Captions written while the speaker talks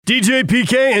DJ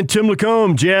PK and Tim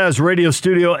LaComb, Jazz radio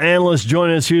studio analyst,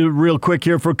 joining us here real quick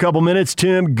here for a couple minutes.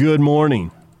 Tim, good morning.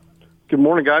 Good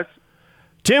morning, guys.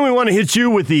 Tim, we want to hit you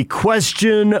with the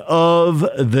question of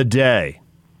the day.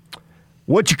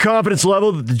 What's your confidence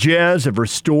level that the Jazz have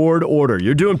restored order?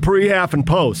 You're doing pre, half, and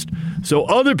post, so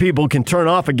other people can turn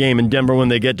off a game in Denver when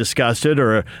they get disgusted,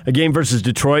 or a game versus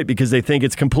Detroit because they think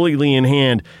it's completely in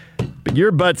hand. But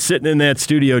your butt's sitting in that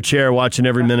studio chair watching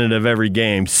every minute of every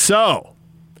game. So,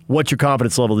 what's your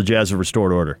confidence level the Jazz have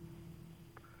restored order?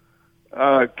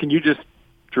 Can you just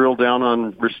drill down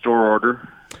on restore order?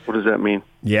 What does that mean?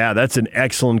 Yeah, that's an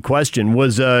excellent question.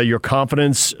 Was your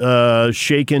confidence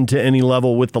shaken to any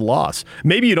level with the loss?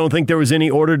 Maybe you don't think there was any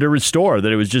order to restore,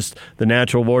 that it was just the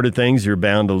natural order of things. You're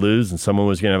bound to lose, and someone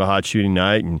was going to have a hot shooting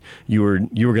night, and you were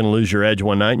going to lose your edge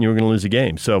one night, and you were going to lose a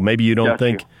game. So maybe you don't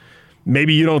think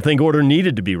order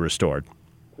needed to be restored.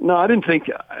 No, I didn't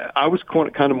think. I was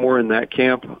kind of more in that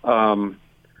camp.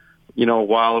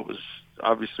 While it was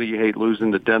obviously you hate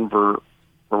losing to Denver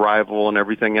arrival and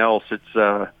everything else,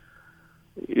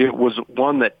 it was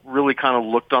one that really kind of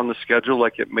looked on the schedule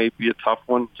like it may be a tough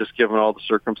one, just given all the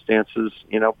circumstances.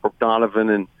 Donovan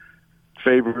and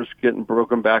Favors getting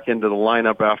broken back into the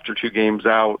lineup after 2 games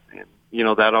out, and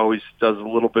that always does a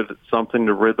little bit of something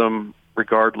to rhythm,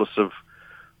 regardless of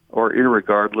or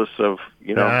irregardless of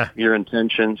your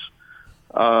intentions.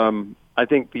 I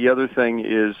think the other thing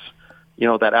is,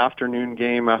 that afternoon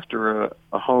game after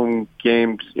a home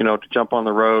game, to jump on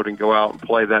the road and go out and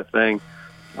play that thing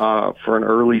for an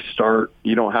early start.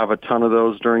 You don't have a ton of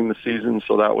those during the season,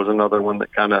 so that was another one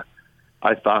that kind of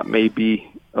I thought may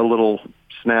be a little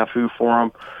snafu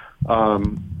for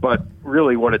them. But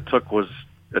really what it took was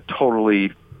a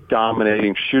totally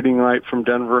dominating shooting night from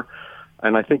Denver,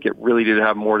 and I think it really did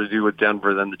have more to do with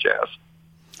Denver than the Jazz.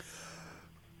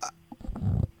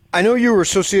 I know you were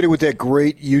associated with that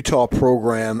great Utah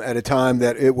program at a time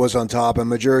that it was on top, and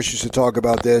Majerus used to talk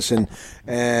about this,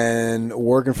 and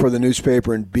working for the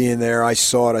newspaper and being there, I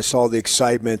saw it. I saw the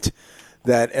excitement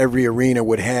that every arena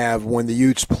would have when the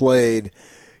Utes played.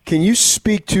 Can you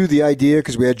speak to the idea,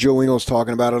 because we had Joe Ingles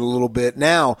talking about it a little bit.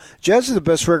 Now, Jazz is the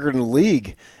best record in the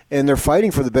league, and they're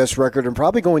fighting for the best record and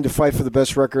probably going to fight for the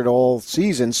best record all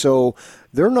season. So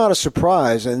they're not a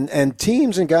surprise. And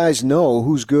teams and guys know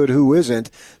who's good, who isn't.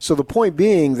 So the point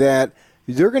being that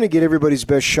they're going to get everybody's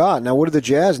best shot. Now, what do the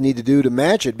Jazz need to do to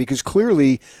match it? Because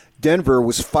clearly Denver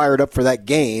was fired up for that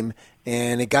game,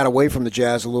 and it got away from the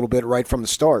Jazz a little bit right from the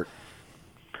start.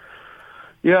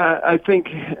 Yeah,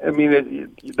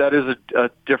 that is a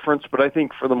difference, but I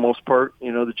think for the most part,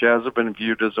 the Jazz have been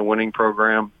viewed as a winning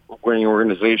program, winning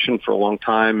organization for a long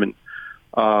time, and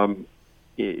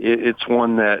it's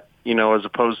one that, as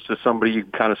opposed to somebody you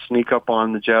can kind of sneak up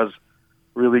on, the Jazz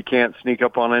really can't sneak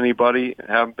up on anybody,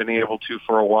 haven't been able to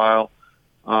for a while.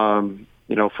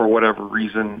 For whatever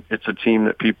reason, it's a team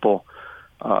that people,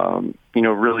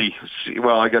 really see,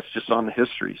 well, I guess just on the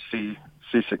history, see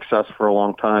success for a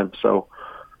long time. So,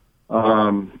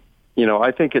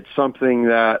 I think it's something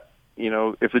that,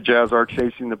 if the Jazz are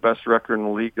chasing the best record in the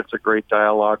league, it's a great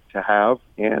dialogue to have.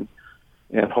 And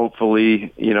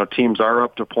hopefully, teams are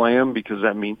up to play them, because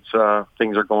that means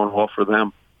things are going well for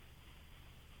them.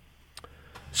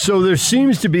 So there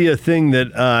seems to be a thing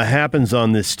that happens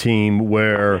on this team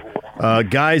where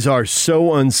guys are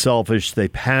so unselfish they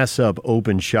pass up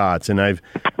open shots. And I've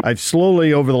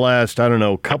slowly over the last,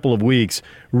 couple of weeks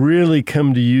really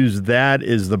come to use that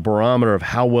as the barometer of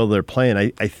how well they're playing.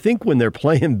 I think when they're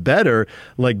playing better,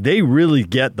 like they really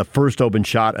get the first open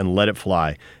shot and let it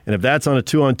fly. And if that's on a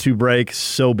 2-on-2 break,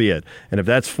 so be it. And if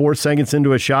that's 4 seconds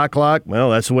into a shot clock, well,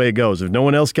 that's the way it goes. If no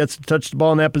one else gets to touch the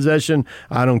ball in that possession,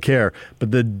 I don't care.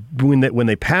 But when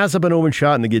they pass up an open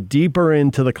shot and they get deeper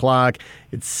into the clock,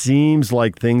 it seems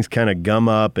like things kind of gum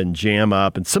up and jam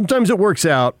up. And sometimes it works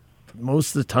out.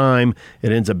 Most of the time,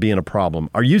 it ends up being a problem.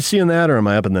 Are you seeing that, or am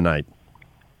I up in the night?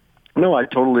 No, I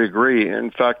totally agree.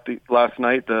 In fact, last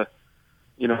night,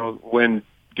 when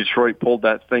Detroit pulled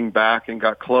that thing back and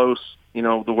got close,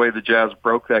 the way the Jazz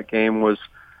broke that game was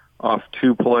off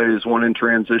 2 plays, one in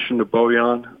transition to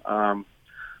Bojan.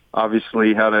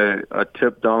 Obviously had a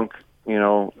tip dunk,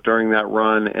 during that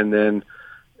run, and then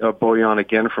Bojan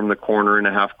again from the corner in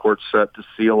a half-court set to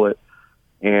seal it.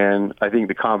 And I think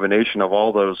the combination of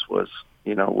all those was,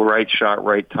 right shot,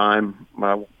 right time.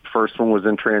 My first one was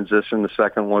in transition. The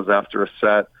second was after a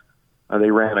set. They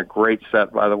ran a great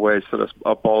set, by the way, set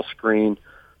a ball screen,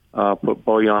 put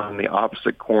Bojan in the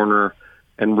opposite corner,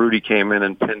 and Rudy came in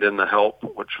and pinned in the help,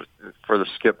 which was for the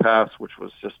skip pass, which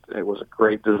was it was a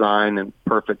great design and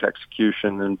perfect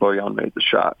execution, and Bojan made the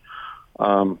shot.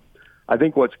 I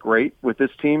think what's great with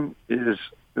this team is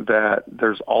that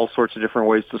there's all sorts of different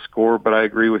ways to score, but I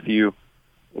agree with you.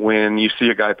 When you see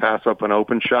a guy pass up an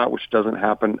open shot, which doesn't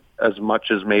happen as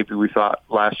much as maybe we thought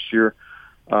last year,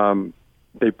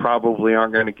 they probably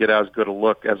aren't going to get as good a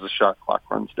look as the shot clock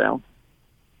runs down.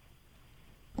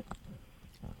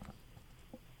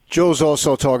 Joe's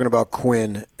also talking about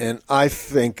Quinn, and I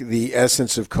think the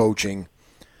essence of coaching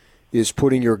is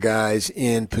putting your guys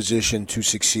in position to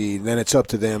succeed. Then it's up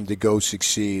to them to go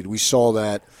succeed. We saw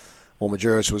that. Well,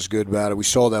 Majerus was good about it. We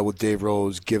saw that with Dave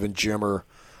Rose, giving Jimmer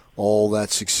all that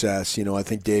success. You know, I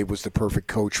think Dave was the perfect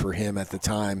coach for him at the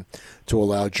time to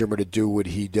allow Jimmer to do what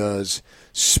he does.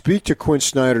 Speak to Quinn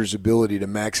Snyder's ability to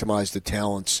maximize the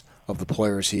talents of the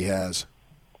players he has.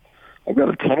 I've got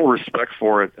a ton of respect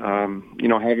for it. You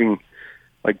know, having,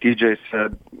 like DJ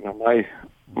said, you know,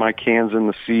 my can's in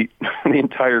the seat the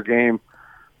entire game,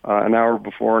 an hour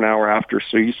before, an hour after.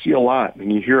 So you see a lot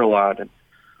and you hear a lot. And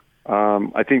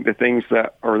I think the things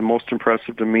that are the most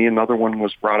impressive to me, another one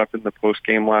was brought up in the post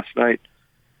game last night.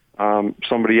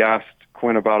 Somebody asked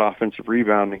Quinn about offensive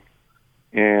rebounding,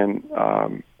 and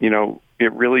you know,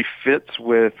 it really fits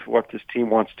with what this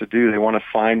team wants to do. They want to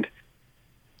find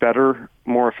better,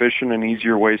 more efficient, and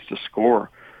easier ways to score.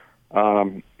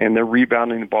 And they're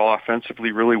rebounding the ball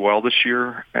offensively really well this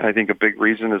year. And I think a big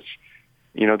reason is,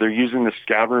 you know, they're using the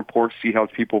scouting report, see how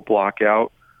people block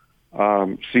out,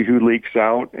 see who leaks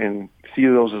out, and see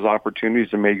those as opportunities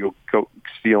to maybe go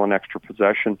steal an extra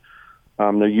possession.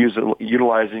 They're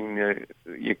utilizing,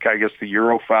 the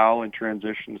Euro foul in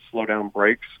transition to slow down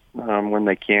breaks when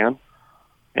they can.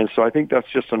 And so I think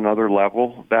that's just another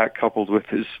level. That coupled with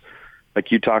his, like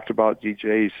you talked about,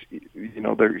 DJ's, you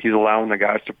know, he's allowing the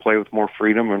guys to play with more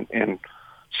freedom and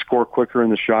score quicker in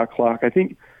the shot clock. I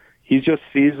think he just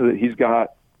sees that he's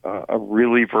got a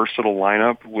really versatile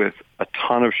lineup with a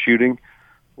ton of shooting,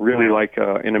 really like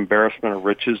an embarrassment of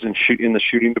riches in the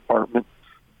shooting department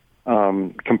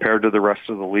compared to the rest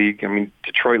of the league. I mean,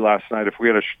 Detroit last night, if we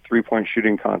had a three-point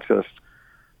shooting contest,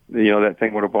 you know, that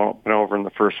thing would have been over in the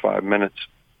first 5 minutes.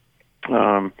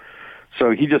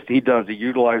 So he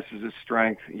utilizes his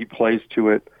strength. He plays to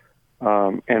it.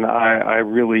 And I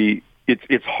really,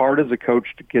 it's hard as a coach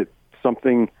to get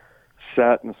something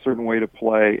set in a certain way to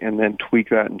play and then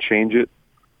tweak that and change it.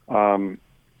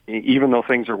 Even though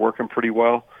things are working pretty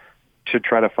well, to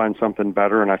try to find something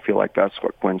better. And I feel like that's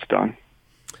what Quinn's done.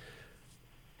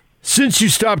 Since you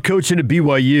stopped coaching at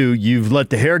BYU, you've let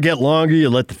the hair get longer,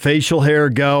 you let the facial hair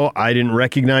go. I didn't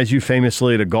recognize you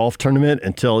famously at a golf tournament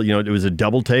until, you know, it was a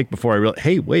double take before I realized,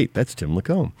 hey, wait, that's Tim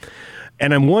LaComb.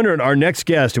 And I'm wondering, our next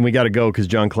guest, and we got to go because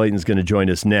John Clayton's going to join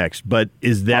us next, but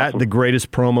is that awesome. The greatest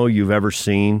promo you've ever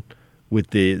seen with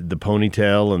the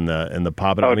ponytail and the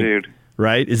popping? Oh, dude.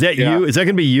 Right? Is that you? Is that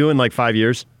going to be you in like 5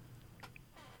 years?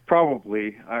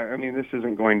 Probably. I mean, this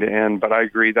isn't going to end, but I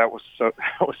agree. That was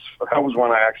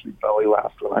one I actually belly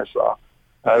laughed when I saw.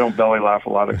 I don't belly laugh a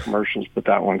lot at commercials, but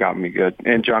that one got me good.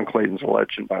 And John Clayton's a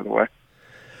legend, by the way.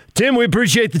 Tim, we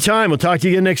appreciate the time. We'll talk to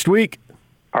you again next week.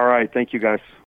 All right. Thank you, guys.